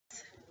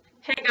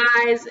Hey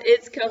guys,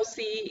 it's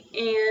Kelsey,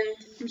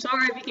 and I'm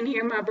sorry if you can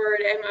hear my bird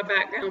in my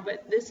background,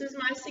 but this is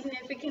my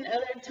significant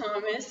other,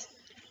 Thomas,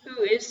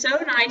 who is so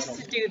nice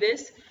to do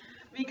this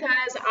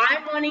because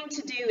I'm wanting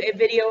to do a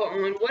video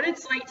on what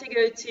it's like to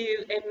go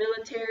to a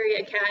military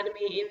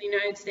academy in the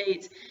United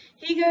States.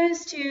 He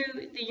goes to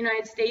the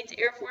United States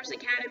Air Force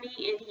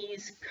Academy, and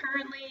he's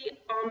currently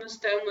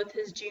almost done with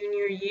his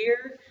junior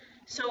year.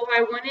 So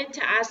I wanted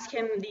to ask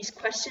him these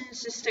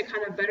questions just to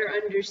kind of better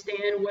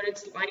understand what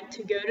it's like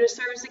to go to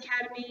Service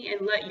Academy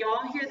and let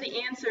y'all hear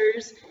the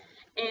answers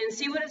and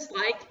see what it's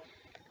like.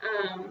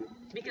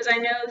 Because I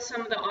know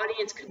some of the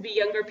audience could be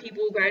younger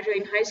people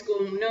graduating high school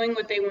and knowing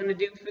what they want to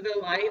do for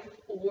their life,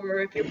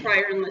 or if you're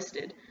prior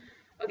enlisted.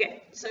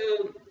 Okay, so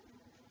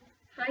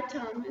hi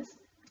Thomas.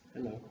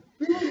 Hello.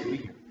 Nice to be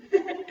here.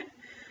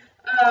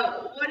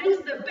 What is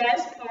the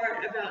best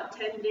part about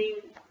attending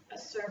a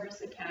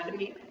service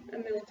academy, a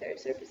military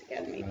service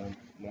academy?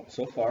 Well,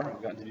 so far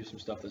I've gotten to do some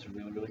stuff that's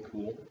really, really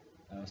cool.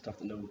 Stuff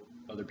that no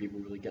other people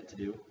really get to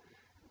do.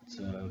 It's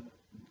a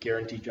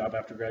guaranteed job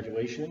after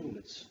graduation, and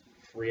it's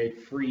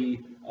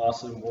free,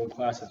 awesome,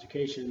 world-class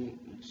education.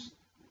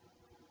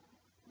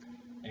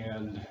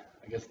 And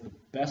I guess the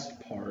best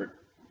part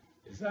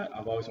is that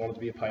I've always wanted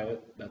to be a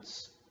pilot.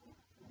 That's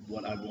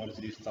what I've wanted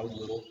to do since I was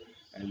little.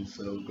 And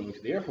so going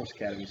to the Air Force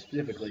Academy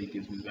specifically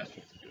gives me the best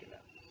chance of doing that.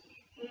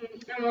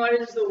 And what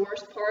is the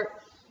worst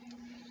part?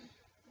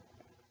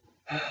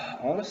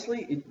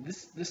 Honestly,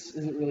 this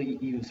isn't really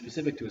even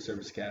specific to a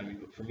service academy,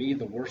 but for me,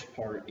 the worst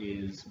part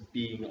is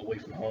being away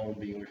from home,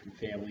 being away from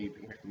family,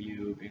 being away from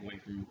you, being away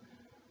from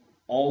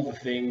all the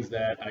things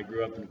that I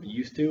grew up and been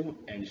used to,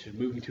 and just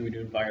moving to a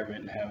new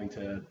environment and having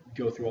to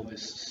go through all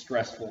this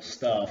stressful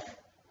stuff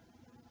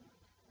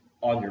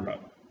on your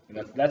own. And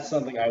that's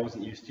something I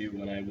wasn't used to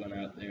when I went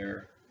out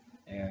there,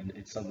 and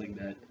it's something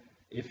that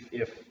if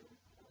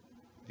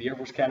the Air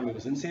Force Academy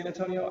was in San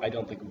Antonio, I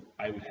don't think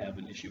I would have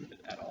an issue with it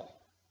at all.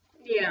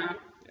 Yeah.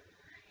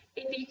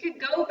 If you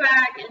could go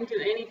back and do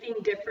anything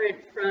different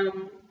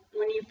from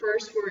when you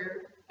first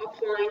were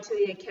applying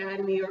to the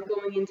academy or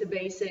going into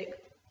basic,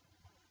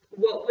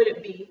 what would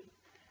it be?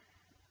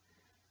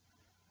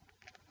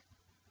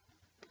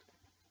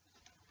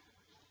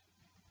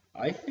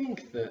 I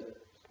think that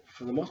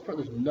for the most part,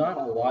 there's not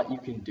a lot you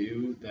can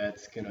do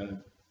that's going to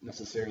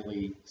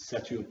necessarily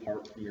set you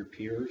apart from your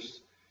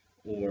peers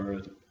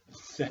or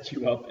set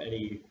you up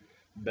any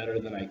better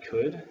than I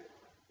could.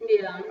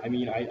 Yeah. I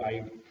mean,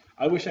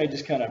 I wish I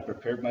just kind of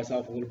prepared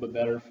myself a little bit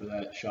better for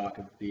that shock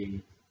of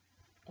being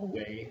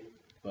away,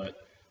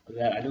 but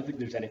that I don't think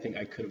there's anything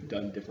I could have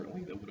done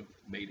differently that would have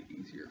made it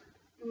easier.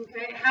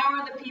 Okay. How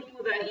are the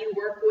people that you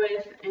work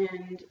with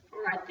and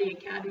are at the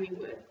academy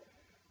with?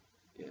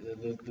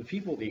 Yeah, the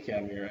people at the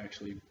academy are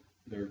actually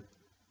they're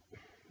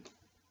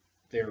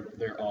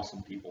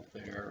awesome people.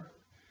 They're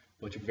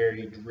a bunch of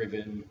very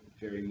driven,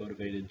 very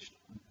motivated,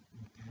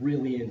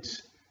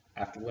 brilliant,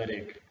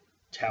 athletic,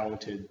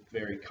 talented,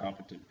 very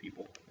competent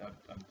people.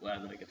 I'm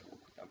glad that I get to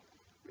work with them.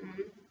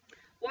 Mm-hmm.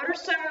 What are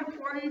some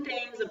important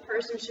things a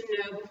person should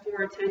know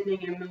before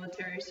attending a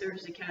military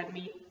service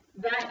academy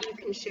that you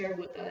can share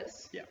with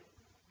us? Yeah.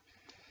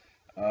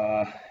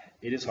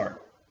 It is hard.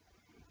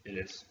 It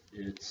is.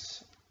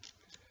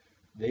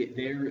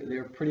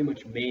 They're pretty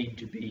much made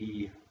to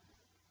be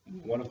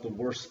one of the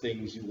worst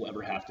things you will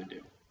ever have to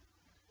do,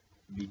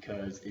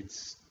 because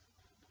it's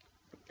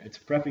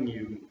prepping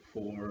you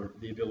for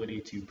the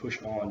ability to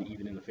push on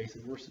even in the face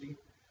of adversity.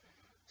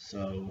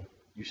 So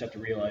you just have to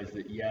realize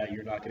that, yeah,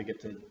 you're not going to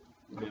get to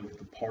live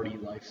the party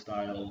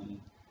lifestyle and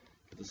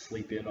get to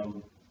sleep in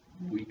on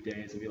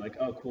weekdays and be like,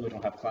 oh, cool, I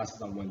don't have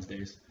classes on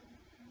Wednesdays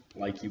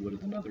like you would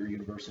at another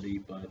university,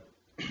 but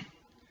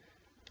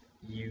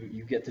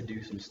you get to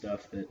do some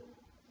stuff that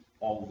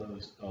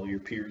all your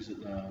peers at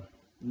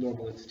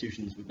normal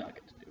institutions would not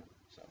get to do.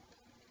 So.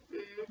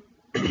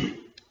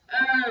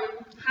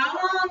 How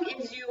long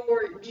is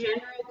your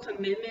general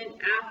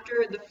commitment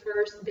after the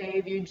first day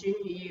of your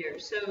junior year?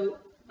 So,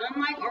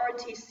 unlike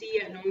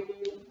ROTC at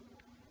normal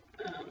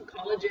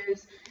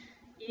colleges,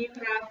 you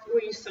have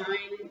where you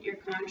sign your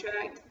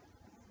contract.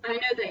 I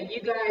know that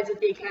you guys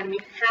at the academy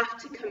have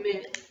to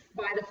commit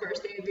by the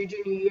first day of your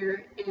junior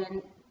year,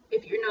 and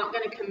if you're not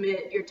going to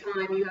commit your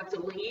time, you have to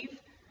leave.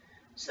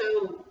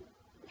 So,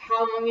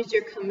 how long is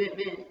your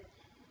commitment?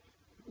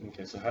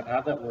 Okay, so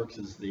how that works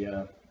is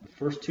the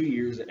first 2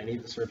 years at any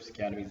of the service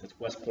academies, that's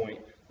West Point,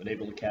 the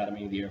Naval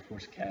Academy, the Air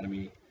Force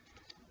Academy,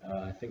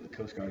 I think the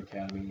Coast Guard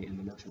Academy, and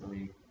the Merchant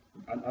Marine.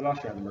 I'm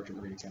not sure how the Merchant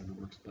Marine Academy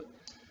works, but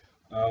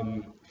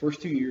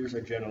first 2 years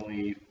are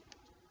generally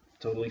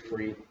totally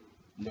free,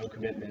 no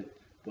commitment.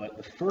 But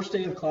the first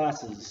day of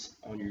classes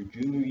on your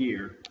junior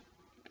year,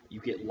 you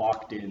get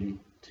locked in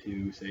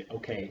to say,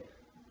 okay,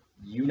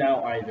 you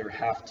now either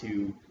have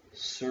to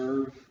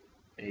serve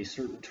a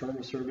certain term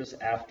of service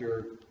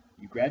after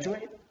you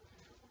graduate,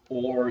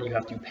 or you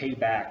have to pay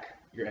back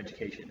your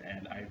education.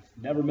 And I've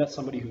never met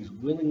somebody who's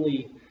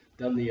willingly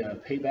done the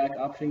payback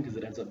option, because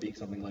it ends up being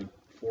something like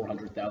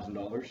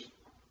 $400,000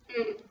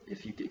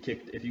 if you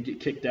get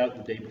kicked out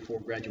the day before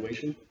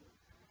graduation.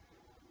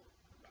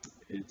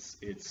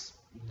 It's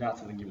not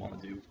something you want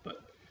to do.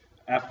 But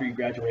after you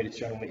graduate, it's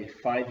generally a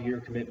 5-year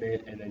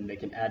commitment, and then they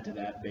can add to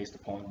that based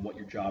upon what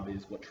your job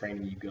is, what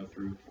training you go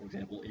through. For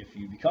example, if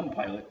you become a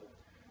pilot,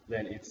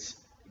 then it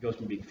goes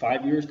from being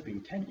 5 years to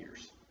being 10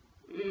 years.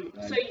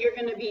 So you're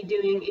going to be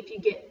doing, if you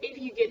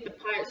get the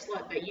pilot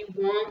slot that you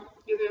want,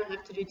 you're going to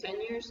have to do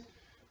 10 years?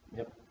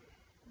 Yep.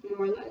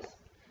 More or less?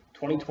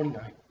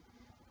 2029.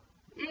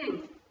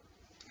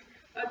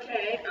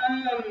 Okay,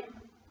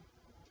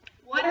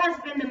 what has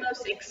been the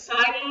most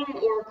exciting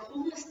or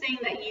coolest thing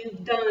that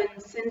you've done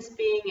since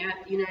being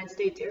at the United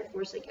States Air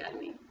Force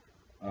Academy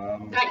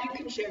that you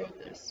can share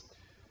with us?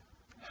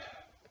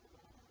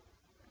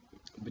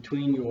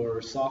 Between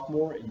your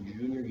sophomore and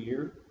junior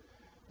year,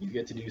 you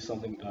get to do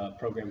a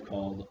program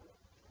called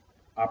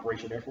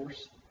Operation Air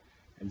Force.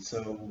 And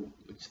so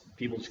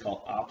people just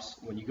call it OPS.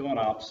 When you go on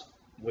OPS,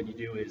 what you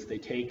do is they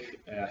take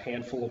a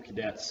handful of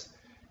cadets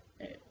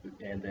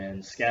and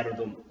then scatter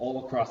them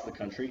all across the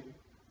country.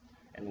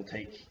 And they'll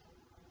take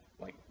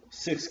like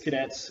 6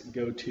 cadets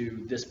go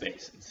to this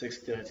base, and 6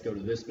 cadets go to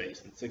this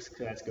base, and 6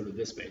 cadets go to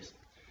this base.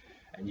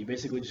 And you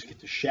basically just get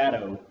to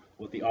shadow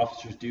what the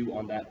officers do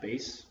on that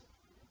base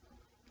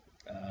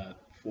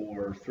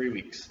for 3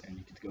 weeks. And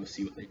you get to go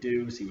see what they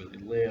do, see where they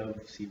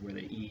live, see where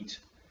they eat,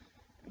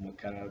 and what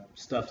kind of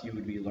stuff you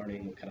would be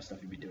learning, what kind of stuff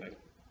you'd be doing.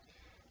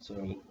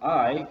 So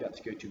I got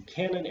to go to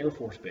Cannon Air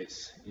Force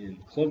Base in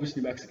Clovis,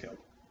 New Mexico.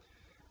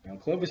 Now,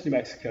 Clovis, New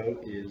Mexico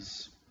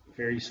is a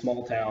very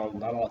small town,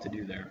 not a lot to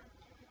do there.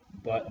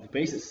 But the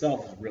base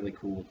itself is really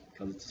cool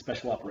because it's a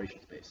special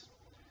operations base.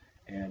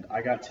 And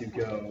I got to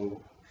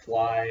go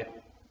fly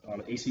on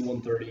an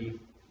AC-130,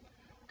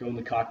 go in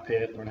the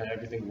cockpit, learn how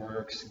everything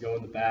works, go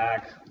in the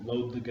back,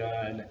 load the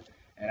gun,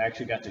 and I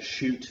actually got to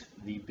shoot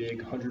the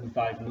big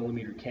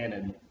 105mm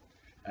cannon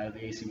out of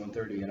the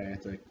AC-130, and I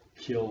had to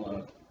kill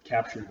a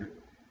captured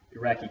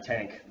Iraqi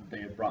tank that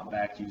they had brought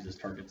back to use as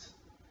targets.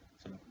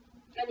 So.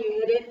 And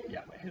you hit it?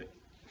 Yeah, I hit it.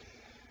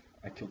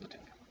 I killed the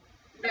tank.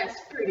 That's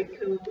pretty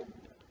cool.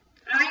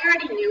 I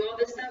already knew all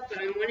this stuff, but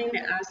I'm wanting to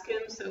ask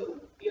him so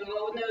you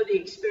all know the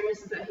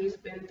experiences that he's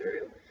been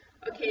through.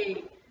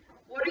 Okay,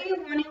 what are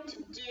you wanting to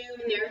do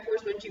in the Air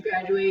Force once you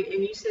graduate?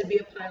 And you said be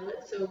a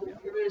pilot, so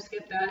we're going to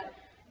skip that.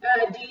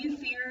 Do you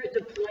fear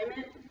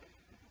deployment?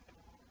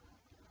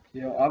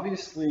 You know,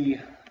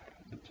 obviously,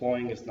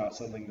 deploying is not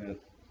something that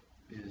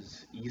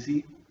is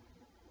easy.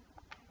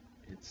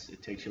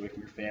 It takes you away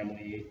from your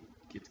family.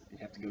 You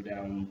have to go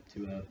down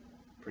to a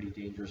pretty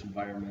dangerous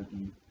environment,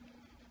 and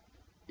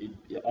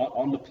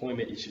on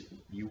deployment, it's just,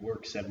 you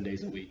work 7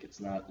 days a week. It's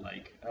not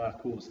like,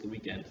 cool, it's the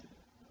weekend.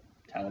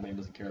 Taliban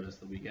doesn't care that it's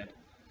the weekend.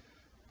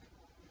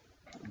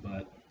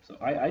 But so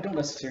I don't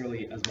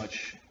necessarily as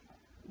much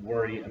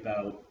worry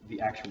about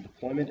the actual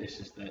deployment. It's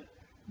just that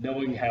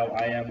knowing how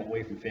I am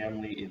away from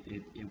family,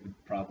 it would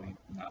probably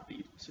not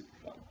be super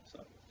fun. So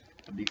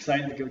I'd be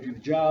excited to go do the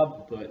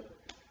job, but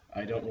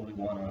I don't really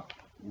want to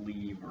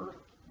leave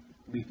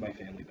my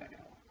family back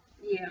home.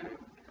 Yeah.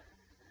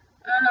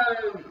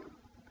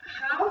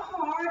 How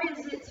hard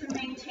is it to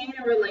maintain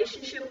a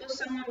relationship with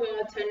someone while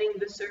attending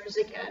the service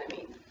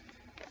academy?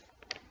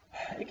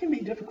 It can be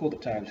difficult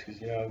at times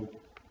because,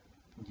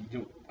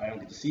 I don't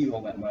get to see you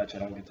all that much. I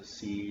don't get to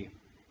see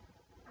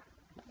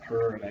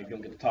her, and I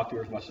don't get to talk to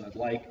her as much as I'd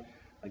like.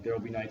 Like, there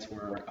will be nights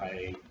where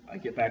I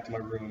get back to my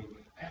room,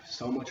 I have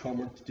so much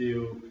homework to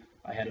do.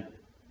 I had a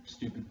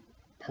stupid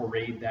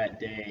parade that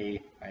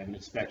day. I have an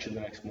inspection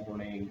the next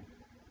morning,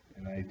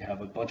 and I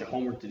have a bunch of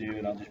homework to do,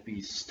 and I'll just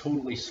be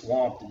totally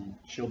swamped, and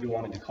she'll be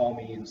wanting to call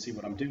me and see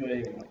what I'm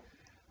doing. And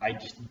I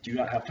just do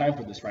not have time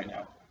for this right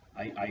now.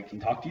 I can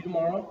talk to you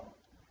tomorrow,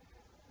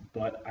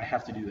 but I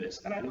have to do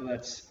this. And I know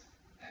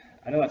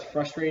that's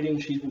frustrating.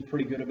 She's been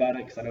pretty good about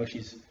it because I know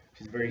she's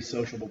a very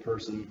sociable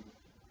person,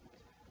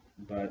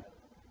 but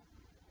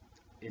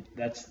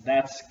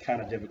that's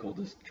kind of difficult,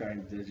 is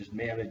trying to just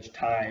manage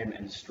time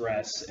and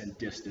stress and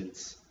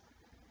distance,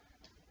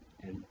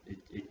 and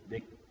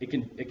it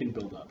can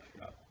build up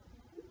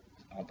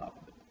on top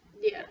of it.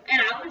 Yeah,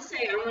 and I would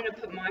say I'm going to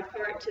put my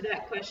part to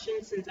that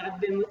question since I've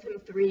been with him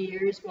 3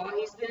 years while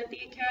he's been at the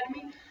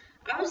academy.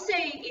 I would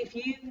say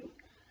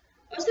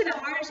the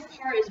hardest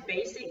part is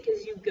basic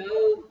because you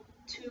go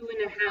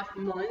 2.5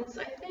 months,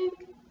 I think.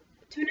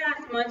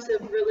 2.5 months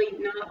of really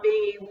not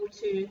being able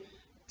to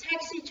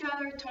text each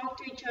other, talk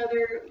to each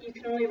other. You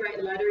can only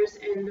write letters,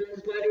 and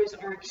those letters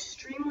are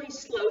extremely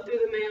slow through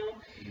the mail.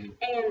 Mm-hmm.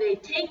 And they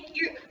take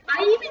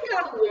I even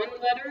got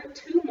one letter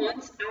 2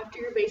 months after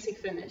your basic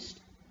finished.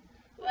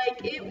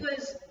 Like, I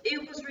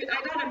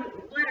got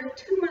a letter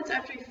 2 months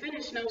after you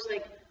finished, and I was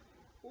like,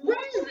 what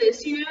is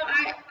this?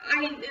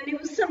 And it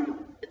was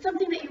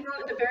something that you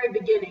wrote at the very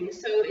beginning.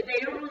 So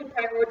they don't really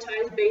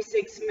prioritize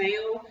basics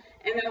mail,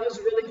 and that was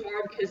really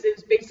hard because it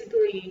was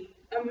basically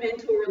a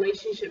mental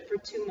relationship for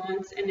 2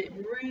 months, and it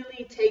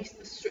really takes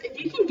if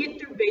you can get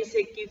through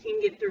basic, you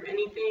can get through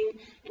anything.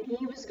 And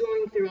he was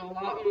going through a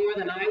lot more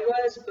than I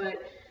was,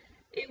 but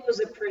it was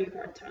a pretty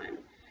hard time.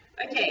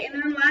 Okay,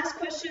 and then last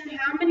question,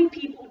 how many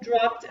people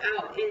dropped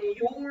out in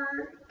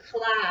your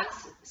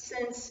class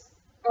since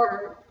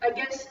or I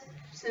guess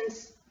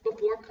since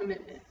before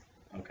commitment.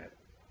 Okay.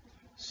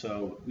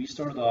 So we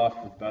started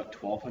off with about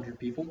 1,200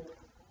 people,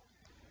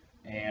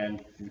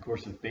 and through the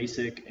course of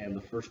basic and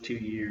the first 2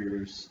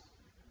 years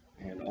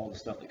and all the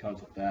stuff that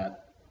comes with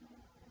that,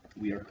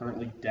 we are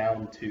currently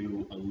down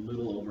to a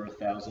little over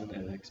 1,000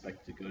 and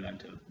expect to go down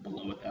to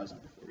below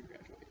 1,000 before we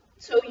graduate.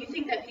 So you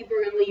think that people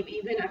are going to leave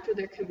even after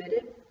they're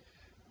committed?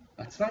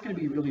 It's not going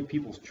to be really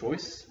people's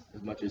choice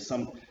as much as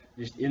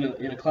just in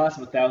a class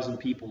of 1,000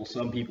 people,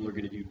 some people are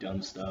going to do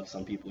dumb stuff,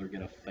 some people are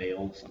going to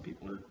fail, some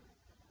people are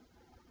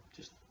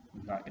just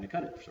not going to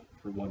cut it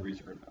for one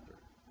reason or another.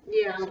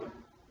 Yeah.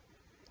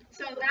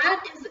 So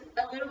that is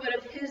a little bit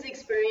of his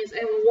experience.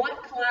 And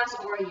what class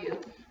are you?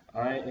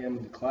 I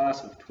am the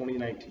class of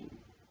 2019.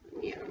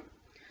 Yeah.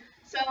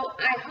 So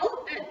I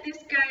hope that this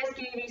guys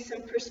gave you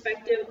some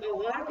perspective. A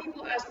lot of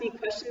people ask me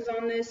questions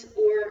on this,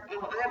 or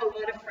I have a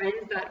lot of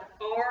friends that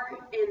are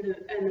in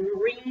the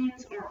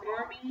Marines or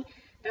Army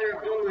that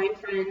are online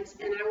friends,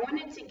 and I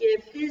wanted to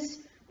give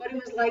what it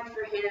was like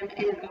for him,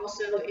 and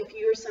also if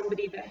you're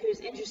somebody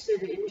who's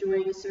interested in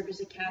joining a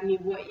service academy,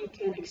 what you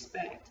can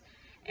expect.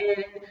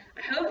 And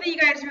I hope that you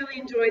guys really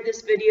enjoyed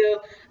this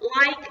video.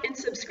 Like and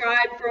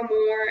subscribe for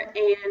more,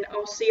 and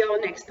I'll see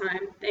y'all next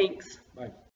time. Thanks.